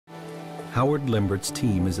Howard Limbert's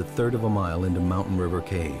team is a third of a mile into Mountain River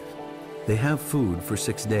Cave. They have food for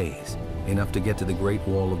 6 days, enough to get to the Great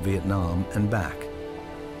Wall of Vietnam and back.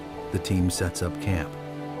 The team sets up camp.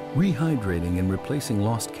 Rehydrating and replacing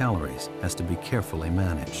lost calories has to be carefully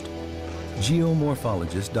managed.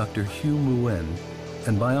 Geomorphologist Dr. Hugh Nguyen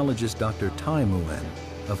and biologist Dr. Tai Nguyen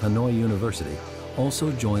of Hanoi University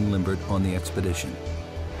also join Limbert on the expedition.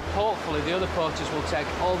 Hopefully the other porters will take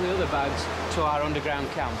all the other bags to our underground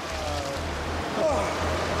camp.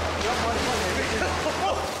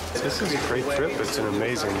 This is a great trip. It's an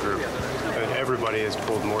amazing group. And everybody has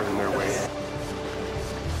pulled more than their weight.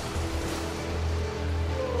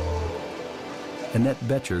 Annette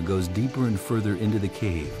Betcher goes deeper and further into the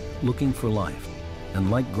cave, looking for life. And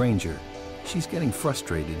like Granger, she's getting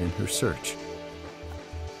frustrated in her search.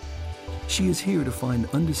 She is here to find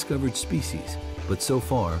undiscovered species, but so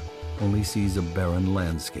far only sees a barren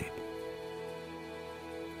landscape.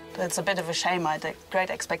 It's a bit of a shame. I had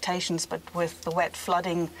great expectations, but with the wet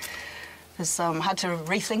flooding, I had to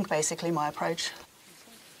rethink basically my approach.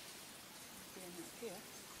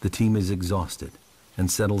 The team is exhausted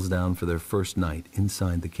and settles down for their first night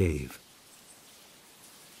inside the cave.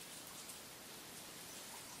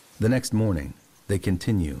 The next morning, they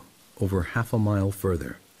continue over half a mile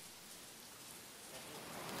further.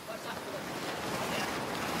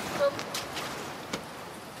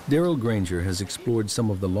 Daryl Granger has explored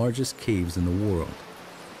some of the largest caves in the world.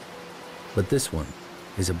 But this one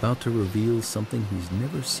is about to reveal something he's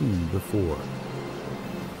never seen before.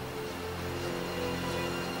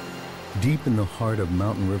 Deep in the heart of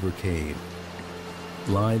Mountain River Cave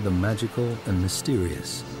lie the magical and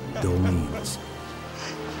mysterious Dolines.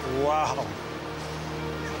 Wow.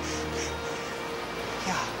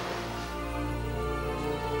 Yeah.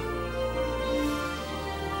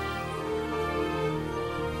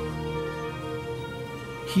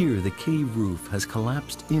 Here, the cave roof has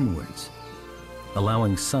collapsed inwards,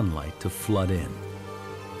 allowing sunlight to flood in,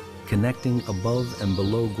 connecting above and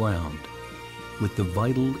below ground with the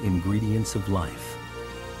vital ingredients of life,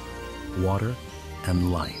 water and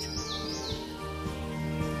light.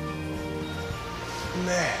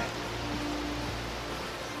 Man,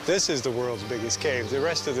 this is the world's biggest cave. The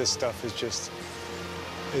rest of this stuff is just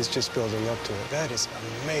building up to it. That is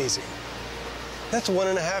amazing. That's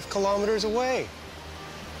 1.5 kilometers away.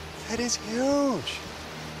 That is huge.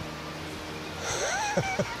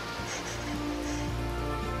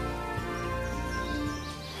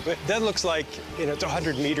 But that looks like, it's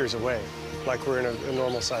 100 meters away, like we're in a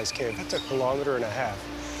normal-sized cave. That's 1.5 kilometers.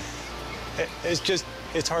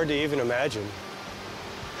 It's hard to even imagine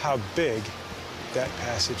how big that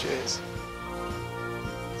passage is.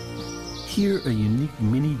 Here, a unique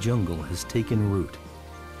mini jungle has taken root,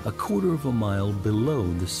 1/4 mile below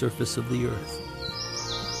the surface of the Earth.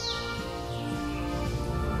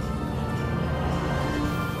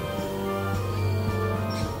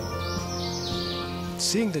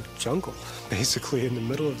 Seeing the jungle, basically, in the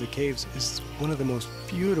middle of the caves is one of the most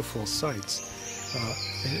beautiful sights.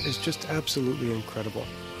 It's just absolutely incredible.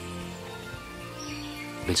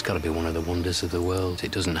 It's got to be one of the wonders of the world.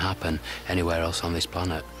 It doesn't happen anywhere else on this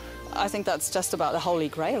planet. I think that's just about the holy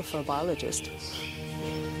grail for a biologist.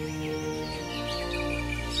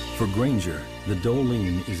 For Granger, the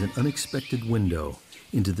Doline is an unexpected window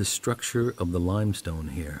into the structure of the limestone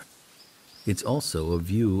here. It's also a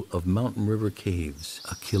view of Mountain River Cave's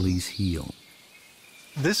Achilles heel.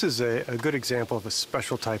 This is a good example of a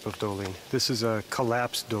special type of doline. This is a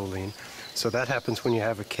collapsed doline. So that happens when you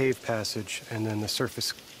have a cave passage and then the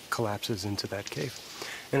surface collapses into that cave.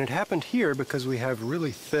 And it happened here because we have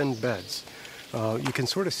really thin beds. You can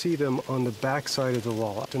sort of see them on the back side of the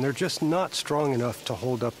wall, and they're just not strong enough to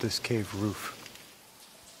hold up this cave roof.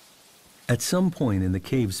 At some point in the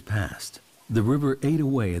cave's past, the river ate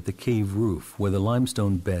away at the cave roof where the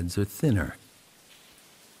limestone beds are thinner.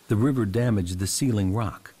 The river damaged the ceiling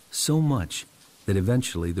rock so much that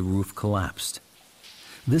eventually the roof collapsed.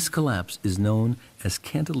 This collapse is known as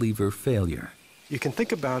cantilever failure. You can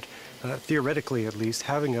think about, theoretically at least,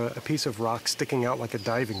 having a piece of rock sticking out like a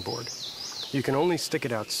diving board. You can only stick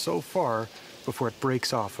it out so far before it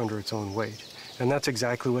breaks off under its own weight. And that's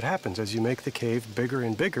exactly what happens. As you make the cave bigger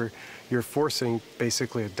and bigger, you're forcing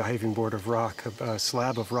basically a diving board of rock, a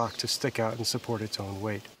slab of rock to stick out and support its own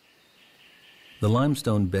weight. The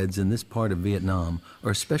limestone beds in this part of Vietnam are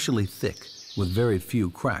especially thick, with very few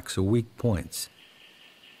cracks or weak points.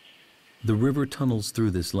 The river tunnels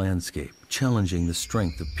through this landscape, challenging the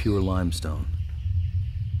strength of pure limestone.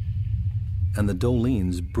 And the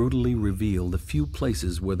Dolines brutally reveal the few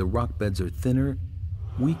places where the rock beds are thinner,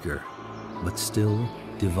 weaker, but still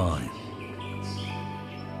divine.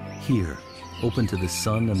 Here, open to the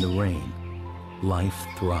sun and the rain, life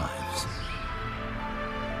thrives.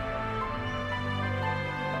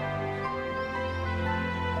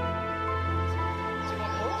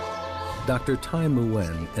 Dr. Tai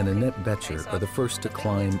Nguyen and Annette Betcher are the first to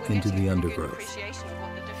climb into the undergrowth.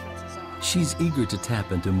 She's eager to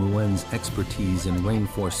tap into Nguyen's expertise in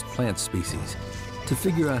rainforest plant species to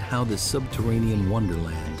figure out how this subterranean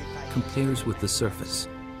wonderland compares with the surface.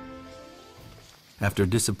 After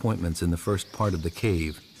disappointments in the first part of the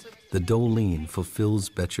cave, the Doling fulfills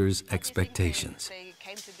Betcher's expectations.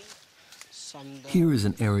 Here is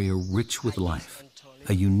an area rich with life,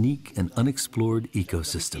 a unique and unexplored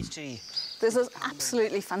ecosystem. This is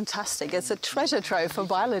absolutely fantastic. It's a treasure trove for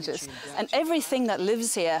biologists. And everything that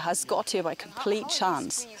lives here has got here by complete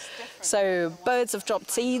chance. So birds have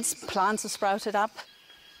dropped seeds, plants have sprouted up.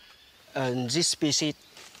 This species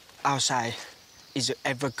outside is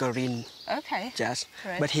evergreen. Okay. Just.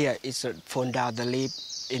 Right. But here it's fallen down the leaf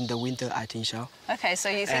in the winter, I think so. Okay, so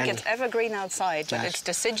you think it's evergreen outside, but it's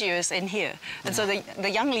deciduous in here. And so the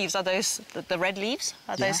young leaves, are those the red leaves?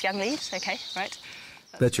 Are those young leaves? Okay, right.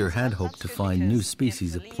 Betcher had hoped to find new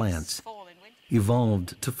species of plants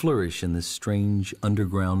evolved to flourish in this strange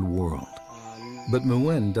underground world. But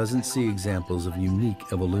Nguyen doesn't see examples of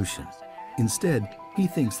unique evolution. Instead, he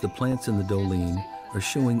thinks the plants in the Doling are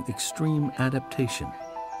showing extreme adaptation.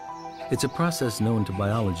 It's a process known to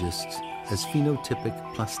biologists as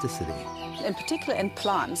phenotypic plasticity. In particular in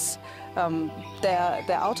plants, their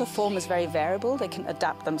outer form is very variable. They can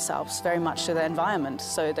adapt themselves very much to their environment.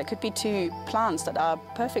 So there could be two plants that are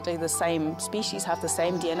perfectly the same species, have the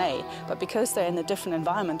same DNA, but because they're in a different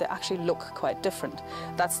environment, they actually look quite different.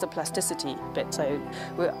 That's the plasticity bit. So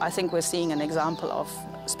I think we're seeing an example of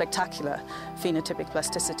spectacular phenotypic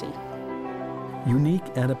plasticity.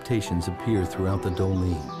 Unique adaptations appear throughout the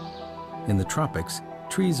Doling. In the tropics,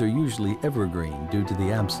 trees are usually evergreen due to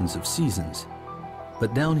the absence of seasons.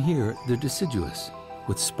 But down here, they're deciduous,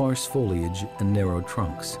 with sparse foliage and narrow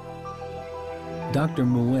trunks. Dr.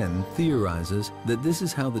 Nguyen theorizes that this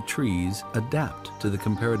is how the trees adapt to the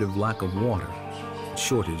comparative lack of water and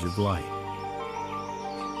shortage of light.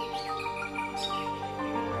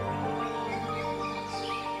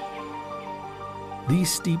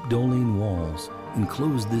 These steep Doling walls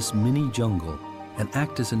enclose this mini jungle and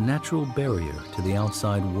act as a natural barrier to the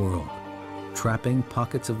outside world, trapping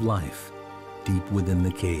pockets of life deep within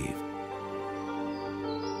the cave.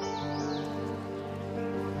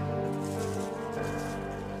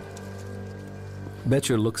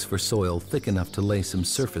 Betcher looks for soil thick enough to lay some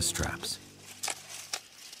surface traps.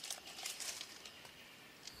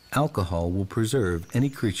 Alcohol will preserve any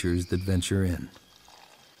creatures that venture in.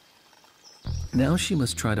 Now she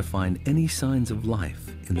must try to find any signs of life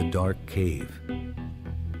in the dark cave.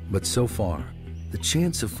 But so far, the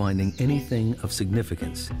chance of finding anything of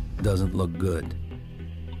significance doesn't look good.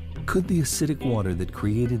 Could the acidic water that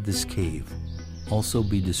created this cave also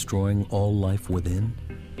be destroying all life within?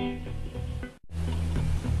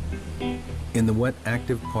 In the wet,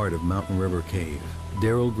 active part of Mountain River Cave,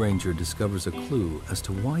 Daryl Granger discovers a clue as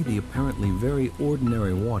to why the apparently very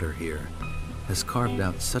ordinary water here has carved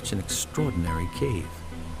out such an extraordinary cave.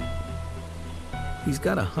 He's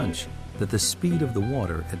got a hunch that the speed of the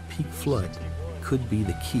water at peak flood could be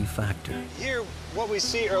the key factor. Here, what we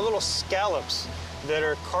see are little scallops that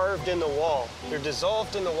are carved in the wall. They're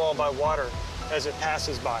dissolved in the wall by water as it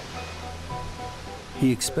passes by.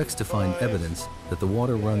 He expects to find evidence that the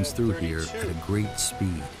water runs through here at a great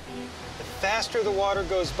speed. The faster the water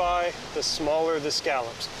goes by, the smaller the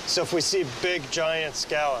scallops. So if we see big, giant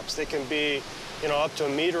scallops, they can be, up to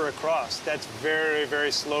 1 meter across. That's very,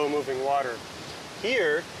 very slow-moving water.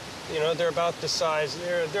 Here, they're about the size,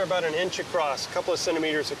 they're about 1 inch across, a couple of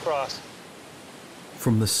centimeters across.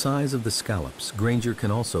 From the size of the scallops, Granger can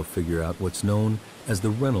also figure out what's known as the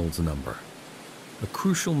Reynolds number, a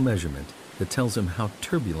crucial measurement that tells him how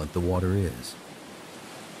turbulent the water is.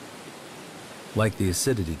 Like the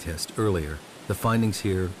acidity test earlier, the findings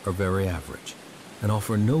here are very average and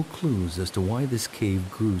offer no clues as to why this cave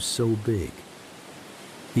grew so big.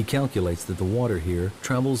 He calculates that the water here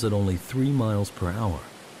travels at only 3 miles per hour,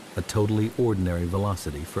 a totally ordinary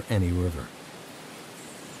velocity for any river.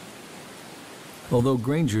 Although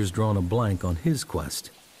Granger's drawn a blank on his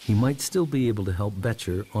quest, he might still be able to help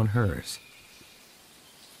Betcher on hers.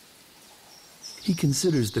 He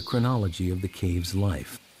considers the chronology of the cave's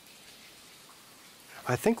life.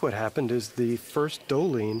 I think what happened is the first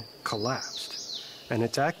Doling collapsed, and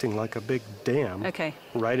it's acting like a big dam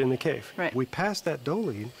right in the cave. Right. We pass that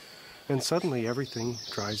Doling, and suddenly everything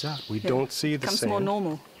dries out. We don't see the sand. Becomes more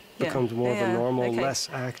normal. becomes more of a normal, less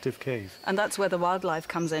active cave. And that's where the wildlife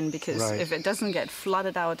comes in, because Right. if it doesn't get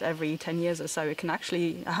flooded out every 10 years or so, it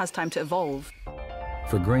has time to evolve.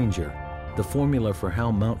 For Granger, the formula for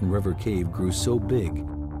how Mountain River Cave grew so big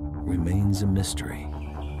remains a mystery.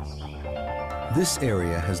 This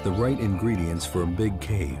area has the right ingredients for a big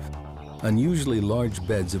cave. Unusually large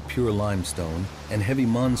beds of pure limestone and heavy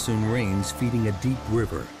monsoon rains feeding a deep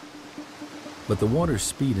river. But the water's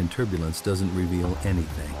speed and turbulence doesn't reveal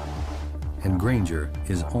anything, and Granger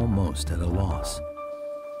is almost at a loss.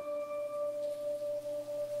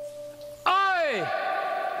 Aye!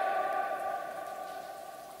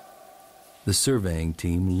 The surveying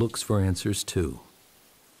team looks for answers too.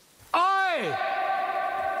 Aye!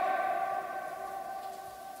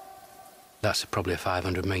 That's probably a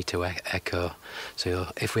 500-metre echo. So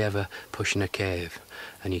if we ever push in a cave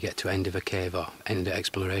and you get to end of a cave or end of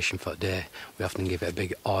exploration for a day, we often give it a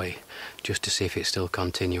big oi just to see if it's still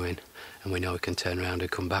continuing, and we know we can turn around and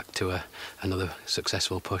come back to another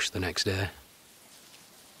successful push the next day.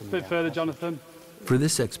 A bit further, Jonathan. For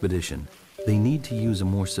this expedition, they need to use a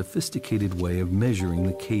more sophisticated way of measuring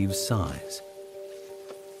the cave's size.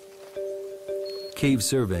 Cave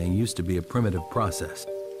surveying used to be a primitive process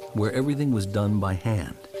where everything was done by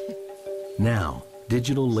hand. Now,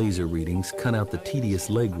 digital laser readings cut out the tedious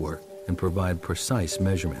legwork and provide precise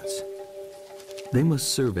measurements. They must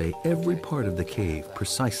survey every part of the cave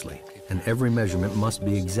precisely, and every measurement must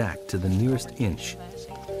be exact to the nearest inch.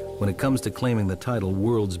 When it comes to claiming the title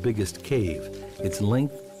World's Biggest Cave, it's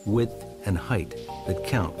length, width, and height that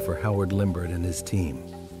count for Howard Limbert and his team.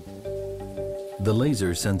 The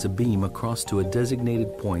laser sends a beam across to a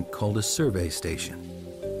designated point called a survey station,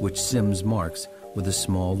 which Sims marks with a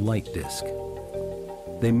small light disc.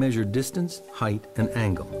 They measure distance, height, and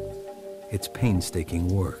angle. It's painstaking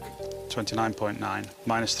work. 29.9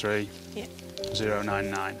 minus 3,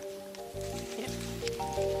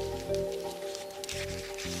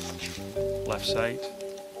 0.99. Left's 8.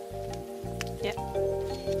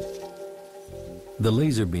 The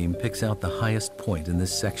laser beam picks out the highest point in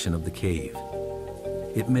this section of the cave.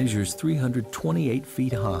 It measures 328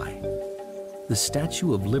 feet high. The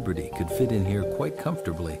Statue of Liberty could fit in here quite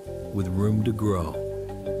comfortably, with room to grow.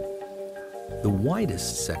 The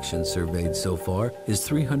widest section surveyed so far is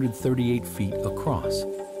 338 feet across.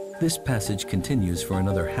 This passage continues for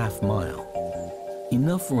another half-mile.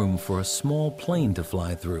 Enough room for a small plane to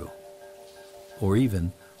fly through, or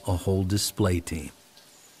even a whole display team.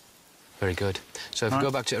 Very good. So if we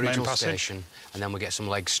go back to the original station, and then we get some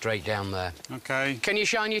legs straight down there. OK. Can you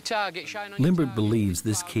shine your target? Shine on your Limbert target. believes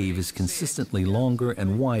this cave is consistently longer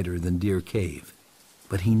and wider than Deer Cave,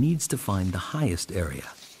 but he needs to find the highest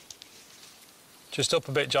area. Just up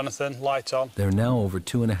a bit, Jonathan. Light on. They're now over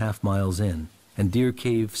 2.5 miles in, and Deer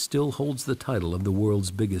Cave still holds the title of the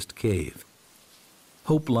world's biggest cave.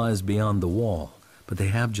 Hope lies beyond the wall, but they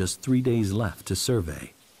have just 3 days left to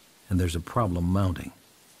survey, and there's a problem mounting.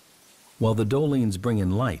 While the Dolines bring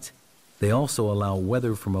in light, they also allow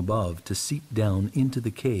weather from above to seep down into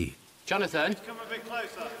the cave. Jonathan, Come a bit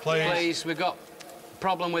closer. please, we've got a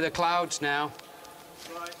problem with the clouds now.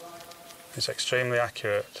 It's extremely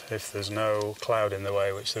accurate if there's no cloud in the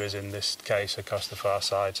way, which there is in this case across the far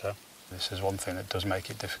side. So this is one thing that does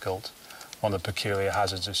make it difficult. One of the peculiar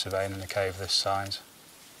hazards of surveying in a cave this size.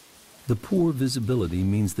 The poor visibility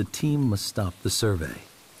means the team must stop the survey.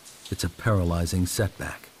 It's a paralyzing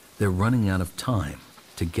setback. They're running out of time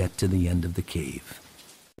to get to the end of the cave.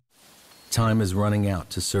 Time is running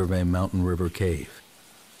out to survey Mountain River Cave.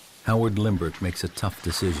 Howard Limbert makes a tough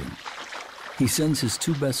decision. He sends his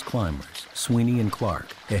 2 best climbers, Sweeney and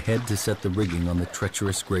Clark, ahead to set the rigging on the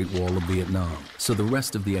treacherous Great Wall of Vietnam, so the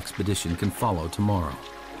rest of the expedition can follow tomorrow.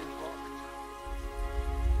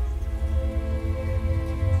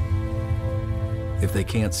 If they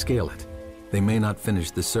can't scale it, they may not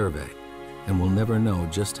finish the survey, and we'll never know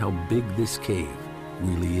just how big this cave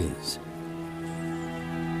really is.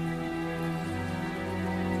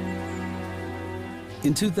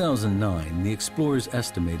 In 2009, the explorers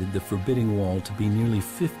estimated the forbidding wall to be nearly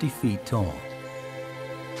 50 feet tall.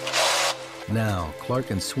 Now, Clark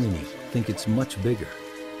and Sweeney think it's much bigger,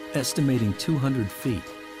 estimating 200 feet,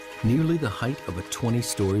 nearly the height of a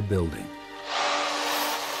 20-story building.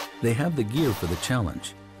 They have the gear for the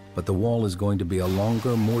challenge, but the wall is going to be a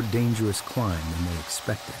longer, more dangerous climb than they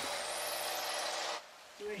expected.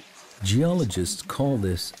 Geologists call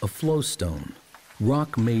this a flowstone,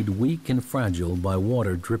 rock made weak and fragile by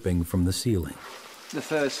water dripping from the ceiling. The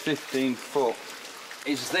first 15 foot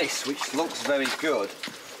is this, which looks very good,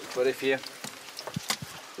 but if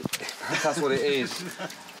that's what it is.